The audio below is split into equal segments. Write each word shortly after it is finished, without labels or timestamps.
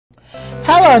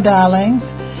Hello darlings,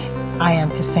 I am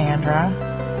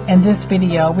Cassandra. In this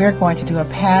video we're going to do a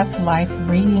past life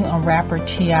reading on rapper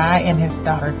T.I. and his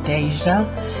daughter Deja.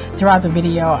 Throughout the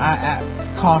video I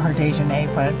call her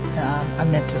Dejanay, but I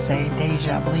meant to say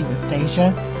Deja. I believe it's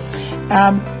Deja.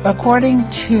 According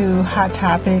to Hot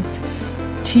Topics,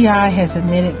 T.I. has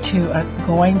admitted to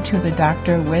going to the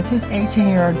doctor with his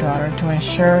 18-year-old daughter to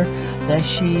ensure that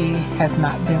she has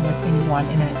not been with anyone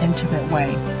in an intimate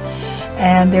way.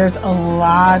 And there's a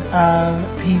lot of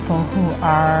people who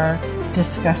are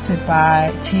disgusted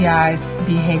by T.I.'s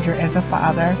behavior as a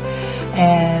father,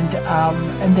 and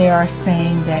they are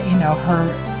saying that, you know,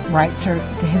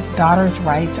 his daughter's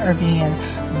rights are being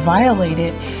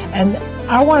violated. And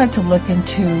I wanted to look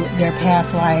into their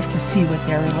past life to see what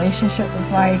their relationship was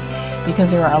like,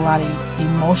 because there are a lot of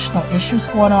emotional issues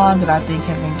going on that I think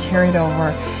have been carried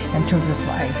over into this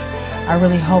life. I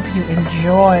really hope you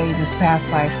enjoy this past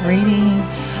life reading.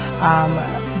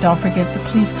 Don't forget to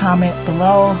please comment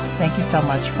below. Thank you so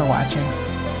much for watching.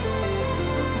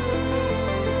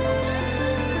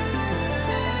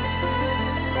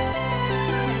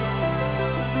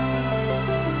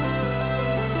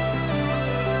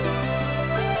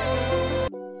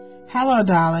 Hello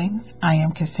darlings, I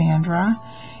am Cassandra.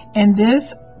 In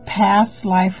this past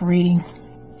life reading,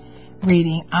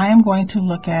 I am going to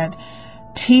look at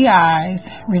T.I.'s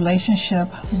relationship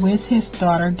with his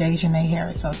daughter Dejanay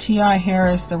Harris. So T.I.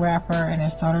 Harris, the rapper, and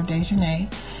his daughter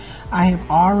Dejanay. I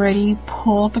have already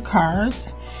pulled the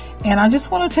cards, and I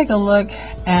just want to take a look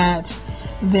at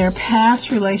their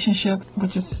past relationship,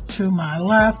 which is to my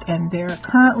left, and their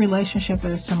current relationship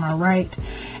is to my right.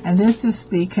 And this is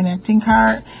the connecting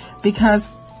card, because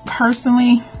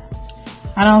personally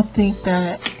I don't think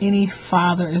that any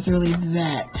father is really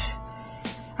that,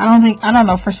 I don't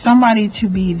know, for somebody to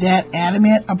be that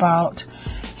adamant about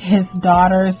his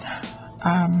daughter's,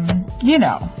 you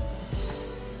know,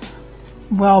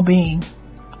 well-being,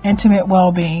 intimate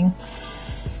well-being.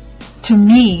 To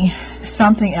me,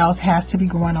 something else has to be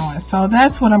going on. So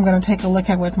that's what I'm going to take a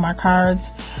look at with my cards.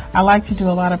 I like to do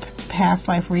a lot of past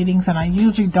life readings, and I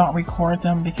usually don't record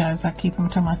them because I keep them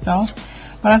to myself.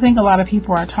 But I think a lot of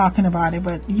people are talking about it.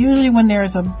 But usually when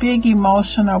there's a big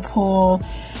emotional pull,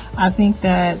 I think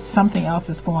that something else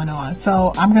is going on.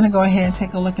 So I'm going to go ahead and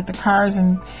take a look at the cards,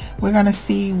 and we're going to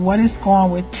see what is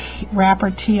going with rapper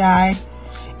T.I.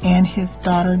 and his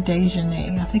daughter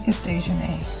Dejanay. I think it's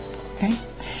Dejanay. Okay.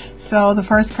 So the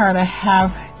first card I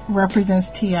have represents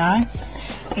T.I.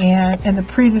 And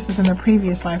this is in the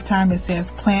previous lifetime. It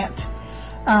says plant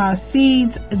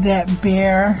seeds that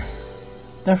bear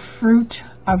the fruit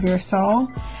of your soul.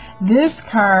 This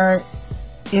card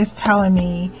is telling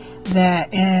me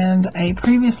that in a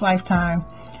previous lifetime,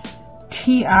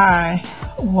 T.I.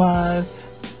 was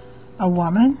a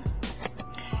woman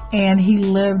and he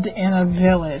lived in a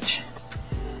village.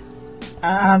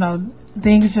 I don't know,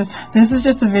 this is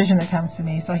just a vision that comes to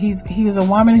me. So he was a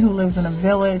woman who lives in a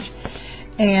village,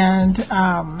 and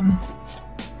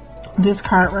this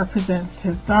card represents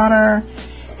his daughter,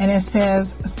 and it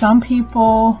says some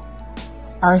people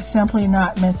are simply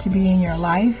not meant to be in your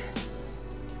life.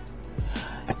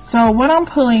 So what I'm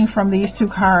pulling from these two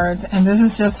cards, and this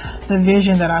is just the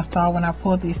vision that I saw when I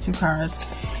pulled these two cards,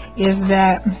 is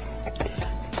that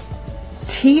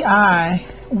T.I.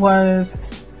 was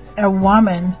a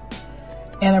woman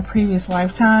in a previous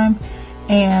lifetime,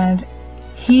 and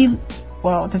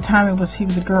at the time he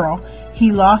was a girl.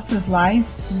 He lost his life,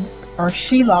 or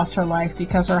she lost her life,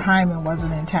 because her hymen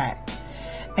wasn't intact.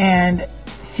 And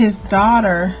his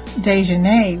daughter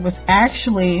Dejanay was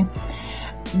actually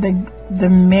the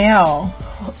male,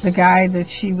 the guy that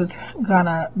she was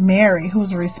gonna marry,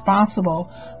 who's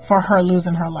responsible for her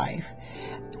losing her life.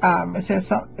 It says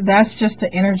so, that's just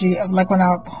the energy of, like, when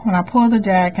I pulled the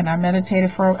deck and I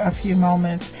meditated for a few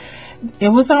moments, it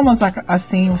was almost like a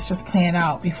scene was just playing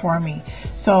out before me.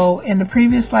 So in the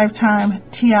previous lifetime,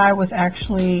 T.I.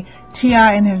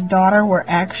 and his daughter were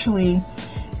actually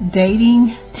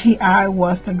dating. T.I.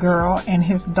 was the girl and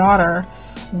his daughter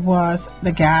was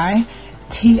the guy.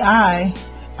 T.I.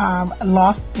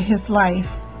 lost his life,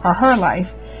 or her life,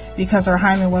 because her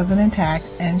hymen wasn't intact,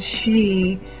 and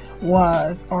she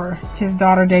was, or his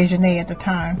daughter Dejanay at the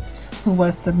time, who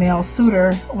was the male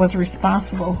suitor, was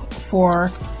responsible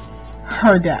for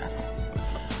her death.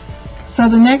 So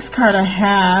the next card I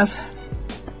have,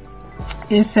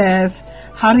 it says,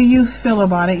 how do you feel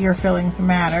about it? Your feelings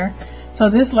matter. So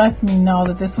this lets me know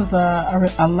that this was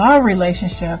a love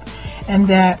relationship, and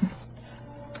that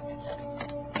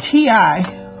T.I.,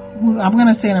 who I'm going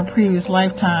to say in a previous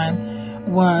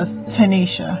lifetime was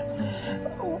Tanisha,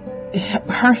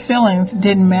 her feelings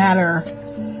didn't matter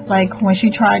like when she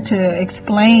tried to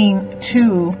explain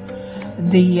to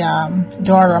the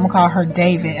daughter, I'm gonna call her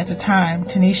David at the time,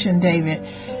 Tanisha and David,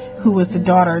 who was the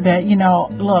daughter, that, you know,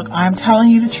 look, I'm telling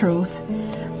you the truth.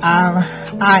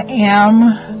 I've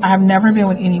never been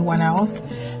with anyone else.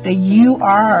 That you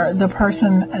are the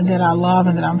person that I love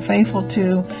and that I'm faithful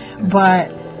to. But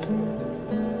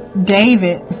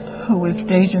David, who was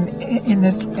Dejan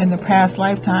in the past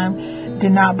lifetime,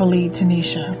 did not believe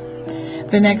Tanisha.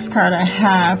 The next card I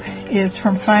have is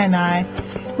from Sinai,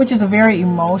 which is a very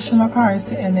emotional card,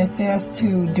 and it says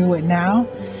to do it now.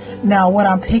 Now, what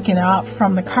I'm picking up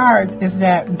from the cards is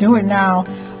that do it now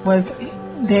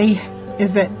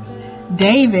is that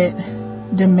David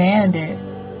demanded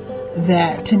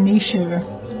that Tanisha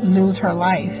lose her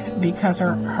life because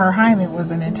her hymen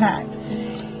wasn't intact.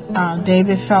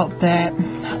 David felt that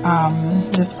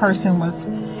this person was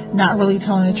not really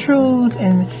telling the truth,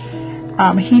 and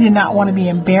he did not want to be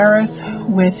embarrassed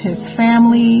with his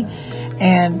family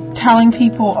and telling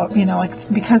people, you know, like,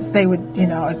 because they would, you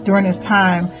know, during this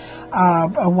time,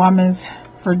 a woman's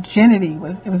virginity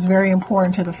was very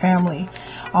important to the family,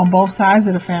 on both sides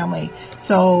of the family.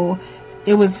 So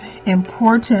it was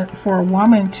important for a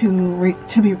woman to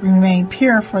remain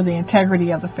pure for the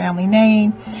integrity of the family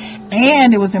name,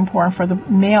 and it was important for the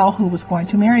male who was going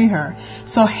to marry her.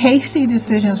 So hasty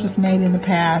decisions was made in the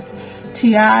past.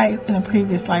 T.I. in a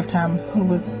previous lifetime, who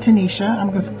was Tanisha,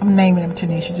 I'm naming him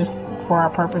Tanisha just for our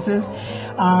purposes,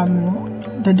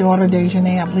 the daughter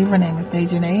Dejanay, I believe her name is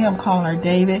Dejanay, I'm calling her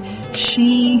David.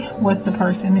 She was the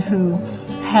person who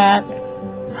had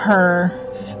her,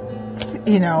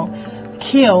 you know,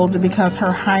 killed because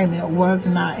her hymen was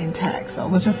not intact. So it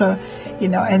was just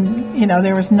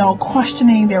there was no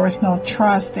questioning, there was no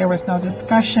trust, there was no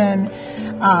discussion,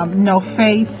 no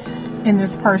faith in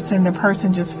this person. The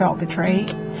person just felt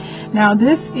betrayed. Now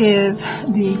this is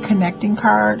the connecting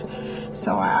card.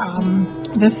 So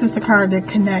this is the card that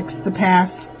connects the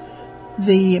past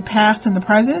and the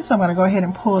present. So I'm going to go ahead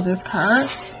and pull this card.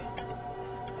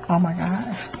 Oh my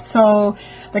God. So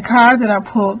the card that I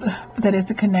pulled, that is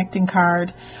the connecting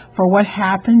card for what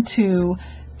happened to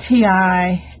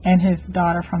T.I. and his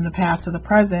daughter from the past to the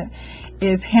present,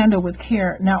 is handled with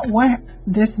care. Now what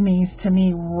this means to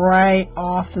me right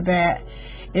off the bat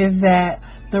is that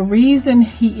the reason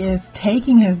he is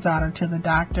taking his daughter to the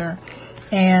doctor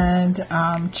and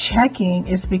checking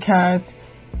is because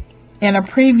in a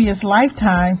previous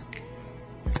lifetime,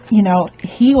 you know,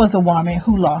 he was a woman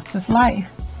who lost his life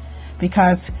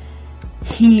because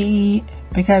his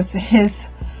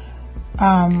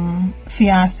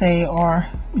fiance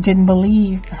didn't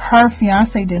believe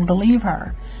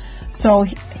her. So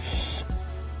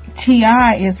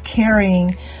T.I. is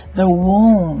carrying the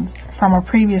wounds from a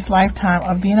previous lifetime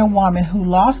of being a woman who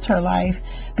lost her life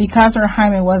because her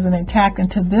hymen wasn't intact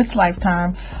into this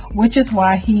lifetime, which is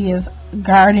why he is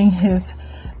guarding his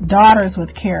daughters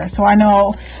with care. So I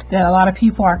know that a lot of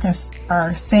people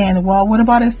are saying, well, what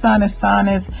about his son? His son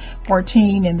is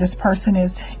 14 and this person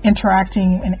is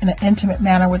interacting in an intimate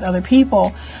manner with other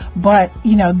people. But,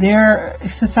 you know, their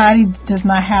society does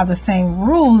not have the same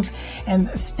rules and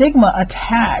stigma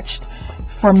attached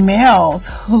for males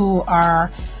who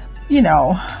are, you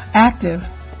know, active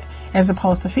as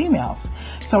opposed to females.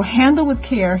 So handle with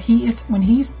care. When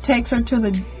he takes her to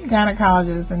the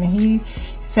gynecologist and he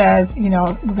says, you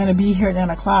know, we're going to be here at 9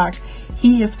 o'clock,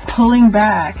 he is pulling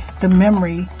back the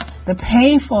memory, the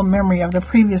painful memory of the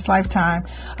previous lifetime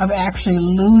of actually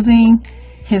losing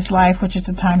his life, which is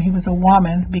the time he was a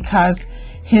woman, because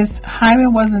his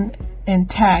hymen wasn't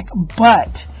intact,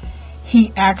 but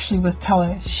she was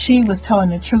telling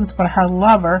the truth, but her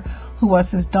lover, who was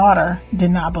his daughter,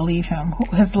 did not believe him.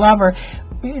 His lover,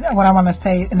 what I want to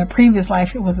say, in the previous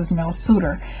life, it was his male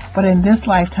suitor, but in this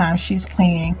lifetime,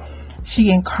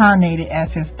 she incarnated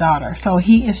as his daughter. So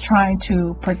he is trying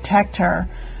to protect her,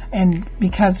 and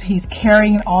because he's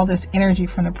carrying all this energy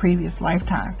from the previous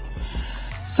lifetime.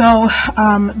 So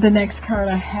the next card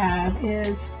I have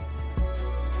is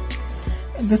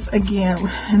this again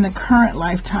in the current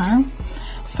lifetime.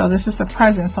 So this is the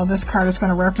present. So this card is going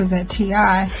to represent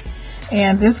T.I.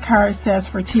 And this card says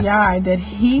for T.I. that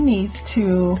he needs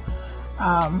to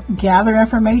gather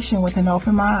information with an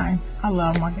open mind. I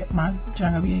love my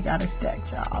Jungle Beauty Goddess deck,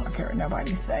 y'all. I don't care what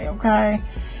nobody say, okay?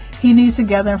 He needs to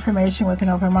gather information with an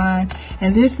open mind.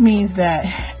 And this means that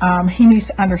he needs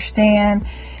to understand,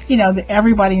 you know, that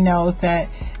everybody knows that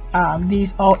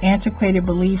these old antiquated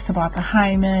beliefs about the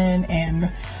hymen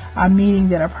and meaning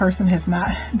that a person has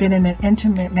not been in an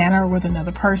intimate manner with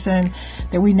another person,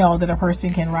 that we know that a person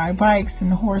can ride bikes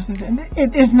and horses, and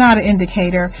it is not an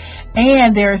indicator.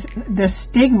 And there's the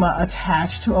stigma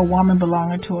attached to a woman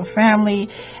belonging to a family,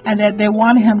 and that they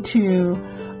want him to,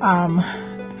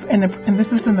 and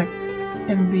this is in the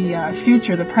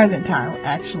future, the present time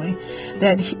actually,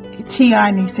 that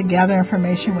T.I. needs to gather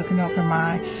information with an open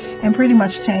mind and pretty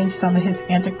much change some of his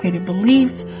antiquated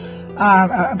beliefs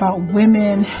about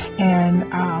women and,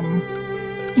 and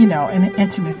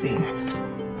intimacy.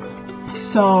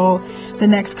 So the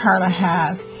next card I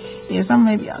have is,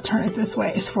 maybe I'll turn it this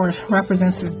way, it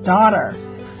represents his daughter.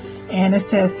 And it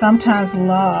says, sometimes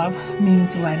love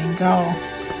means letting go.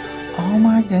 Oh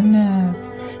my goodness.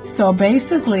 So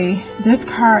basically, this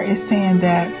card is saying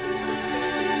that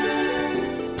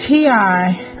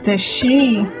T.I., that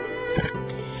she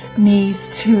needs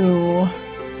to,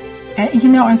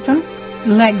 and some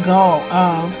let go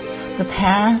of the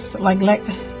past.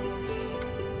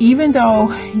 Even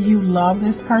though you love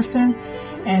this person,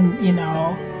 and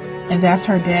and that's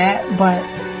her dad, but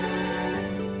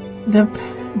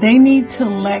they need to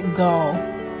let go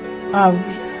of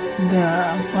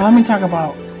let me talk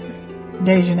about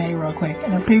Dejanay real quick.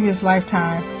 In a previous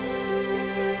lifetime,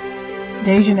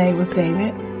 Dejanay was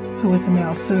David, who was the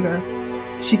male suitor.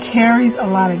 She carries a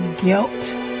lot of guilt.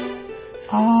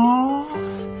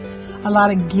 A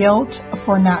lot of guilt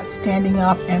for not standing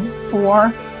up and for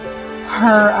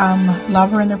her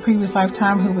lover in the previous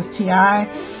lifetime, who was T.I.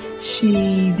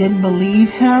 She didn't believe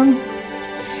him.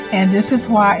 And this is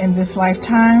why in this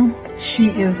lifetime, she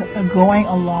is going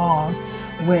along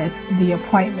with the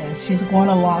appointments. She's going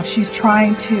along. She's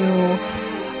trying to,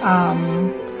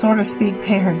 so to speak,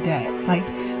 pay her debt.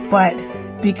 But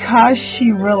because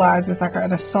she realizes,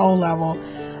 at a soul level,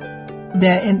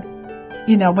 that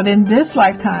but in this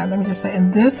lifetime, let me just say, in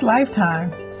this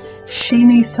lifetime, she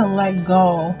needs to let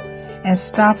go and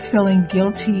stop feeling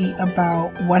guilty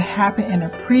about what happened in a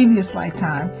previous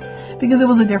lifetime, because it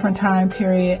was a different time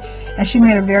period, and she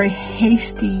made a very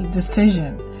hasty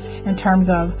decision in terms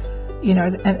of,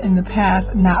 in the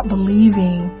past, not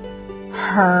believing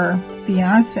her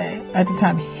fiance, at the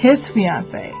time his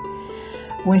fiance,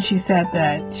 when she said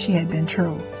that she had been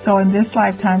true. So in this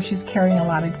lifetime, she's carrying a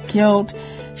lot of guilt.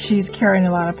 She's carrying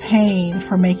a lot of pain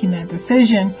for making that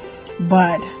decision,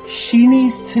 but she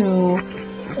needs to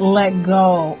let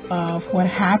go of what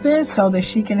happened so that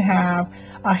she can have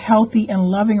a healthy and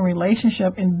loving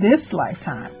relationship in this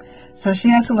lifetime. So she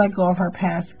has to let go of her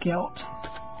past guilt.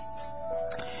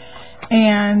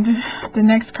 And the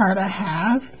next card I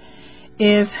have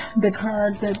is the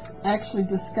card that actually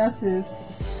discusses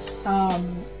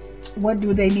what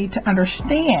do they need to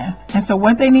understand. And so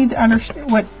what they need to understand,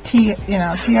 what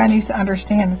T.I. needs to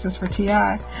understand, this is for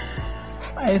T.I.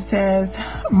 It says,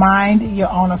 mind your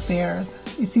own affairs.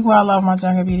 You see why I love my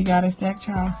Jungle Beauty Goddess deck,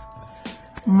 child?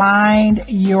 Mind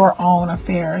your own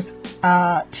affairs.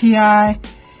 T.I.,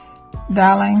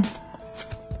 darling,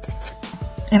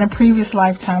 in a previous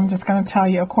lifetime, I'm just going to tell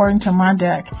you, according to my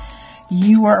deck,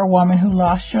 you were a woman who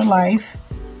lost your life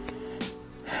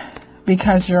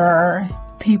because your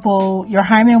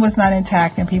hymen was not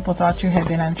intact and people thought you had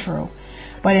been untrue.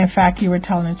 But in fact, you were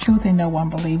telling the truth and no one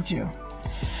believed you.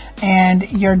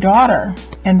 And your daughter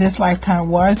in this lifetime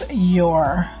was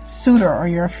your suitor or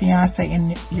your fiance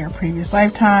in your previous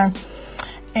lifetime.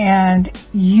 And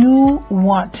you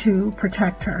want to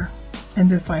protect her in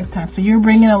this lifetime. So you're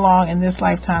bringing along in this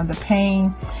lifetime the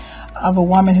pain of a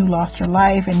woman who lost her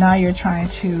life. And now you're trying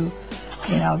to,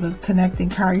 the connecting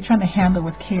card, you're trying to handle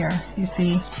with care. You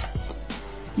see,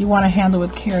 you want to handle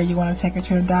with care. You want to take her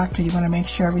to the doctor. You want to make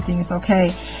sure everything is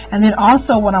okay. And then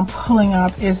also what I'm pulling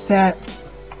up is that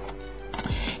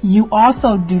you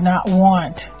also do not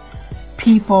want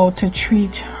people to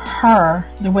treat her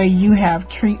the way you have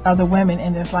treat other women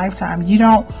in this lifetime. You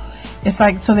don't, it's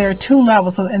like, so there are two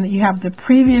levels. So, and you have the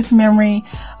previous memory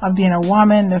of being a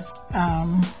woman that's,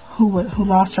 who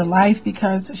lost her life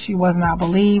because she was not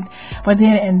believed. But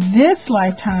then in this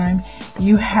lifetime,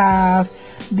 you have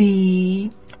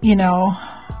the,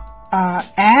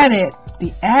 added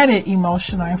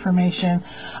emotional information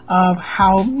of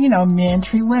how, men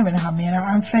treat women, how men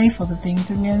are unfaithful, the things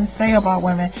that men say about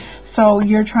women. So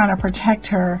you're trying to protect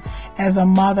her as a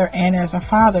mother and as a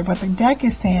father. But the deck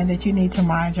is saying that you need to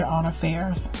mind your own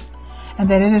affairs and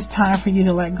that it is time for you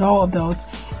to let go of those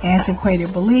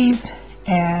antiquated beliefs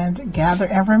and gather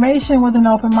information with an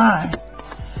open mind.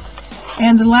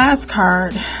 And the last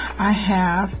card I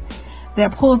have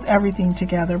that pulls everything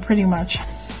together pretty much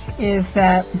is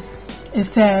that it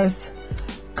says,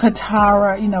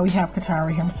 Katara, we have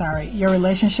Katara here, I'm sorry. Your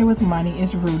relationship with money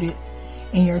is rooted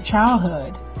in your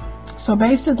childhood. So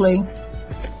basically,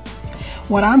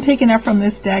 what I'm picking up from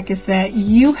this deck is that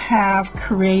you have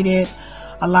created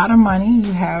a lot of money.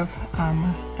 You have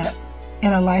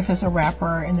in a life as a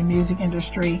rapper in the music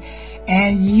industry,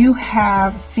 and you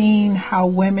have seen how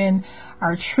women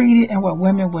are treated and what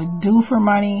women would do for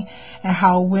money, and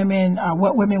how women,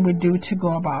 what women would do to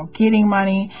go about getting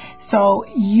money. So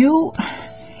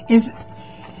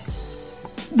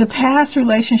the past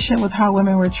relationship with how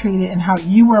women were treated and how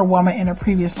you were a woman in a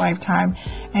previous lifetime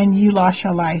and you lost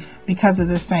your life because of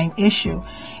the same issue.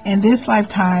 In this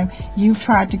lifetime, you've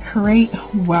tried to create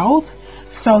wealth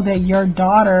so that your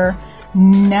daughter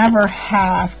never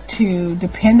have to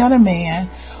depend on a man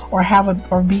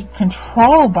or be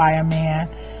controlled by a man,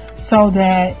 so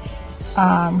that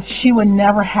she would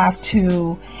never have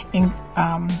to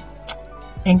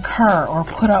incur or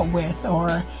put up with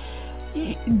or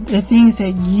the things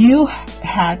that you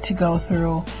had to go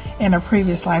through in a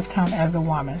previous lifetime as a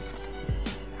woman.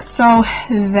 So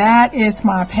that is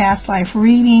my past life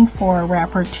reading for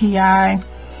rapper T.I.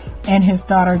 and his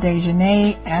daughter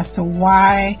Dejanay as to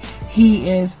why he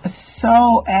is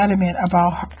so adamant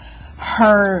about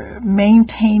her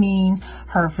maintaining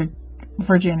her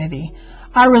virginity.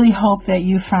 I really hope that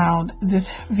you found this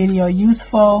video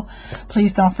useful.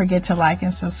 Please don't forget to like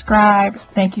and subscribe.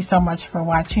 Thank you so much for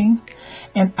watching,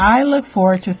 and I look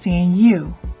forward to seeing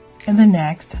you in the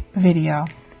next video.